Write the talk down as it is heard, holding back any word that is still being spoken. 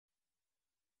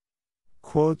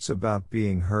Quotes about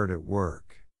being hurt at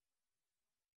work.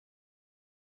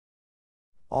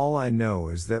 All I know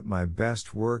is that my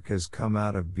best work has come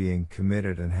out of being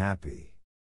committed and happy.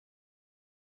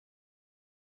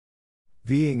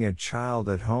 Being a child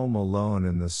at home alone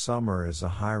in the summer is a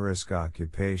high-risk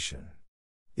occupation.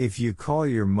 If you call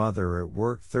your mother at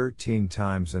work 13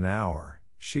 times an hour,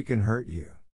 she can hurt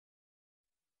you.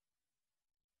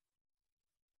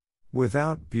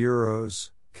 Without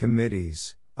bureaus,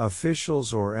 committees,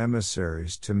 officials or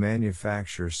emissaries to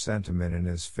manufacture sentiment in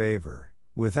his favor,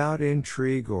 without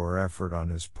intrigue or effort on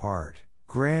his part,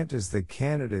 Grant is the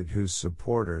candidate whose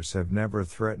supporters have never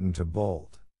threatened to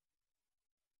bolt.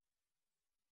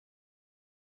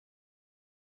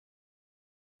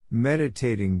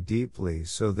 Meditating deeply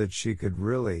so that she could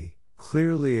really,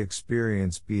 clearly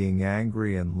experience being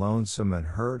angry and lonesome and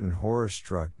hurt and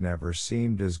horror-struck never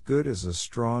seemed as good as a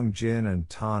strong gin and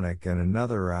tonic and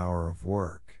another hour of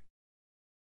work.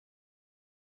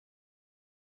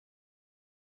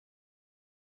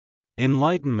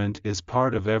 Enlightenment is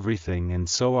part of everything, and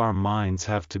so our minds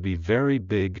have to be very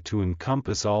big to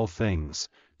encompass all things,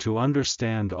 to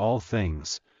understand all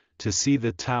things, to see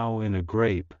the Tao in a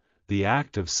grape, the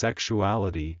act of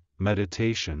sexuality,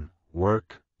 meditation,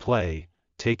 work, play,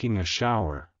 taking a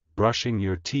shower, brushing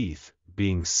your teeth,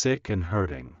 being sick and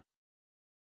hurting.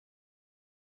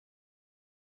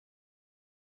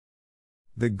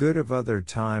 The good of other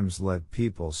times let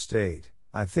people state,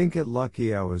 I think it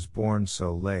lucky I was born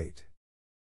so late.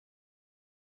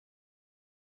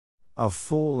 A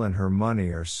fool and her money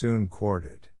are soon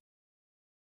courted.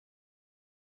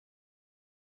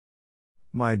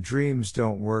 My dreams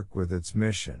don't work with its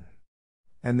mission.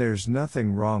 And there's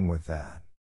nothing wrong with that.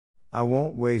 I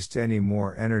won't waste any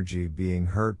more energy being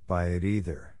hurt by it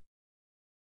either.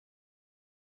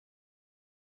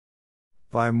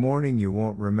 By morning you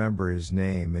won't remember his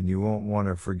name and you won't want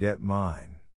to forget mine.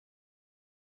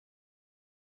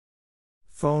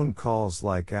 Phone calls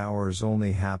like ours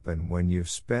only happen when you've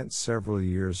spent several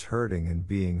years hurting and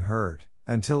being hurt,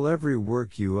 until every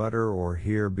word you utter or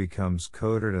hear becomes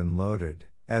coded and loaded,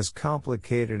 as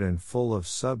complicated and full of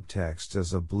subtext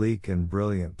as a bleak and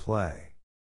brilliant play.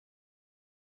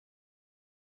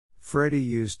 Freddie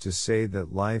used to say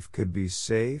that life could be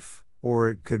safe, or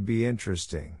it could be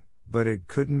interesting, but it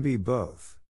couldn't be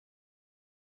both.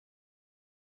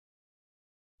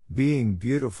 Being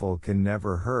beautiful can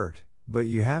never hurt, but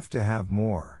you have to have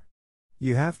more.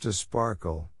 You have to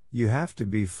sparkle, you have to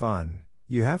be fun,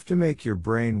 you have to make your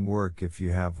brain work if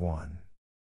you have one.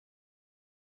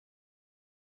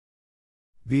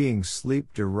 Being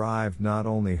sleep-deprived not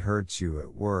only hurts you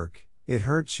at work, it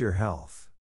hurts your health.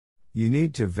 You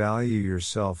need to value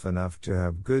yourself enough to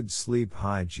have good sleep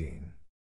hygiene.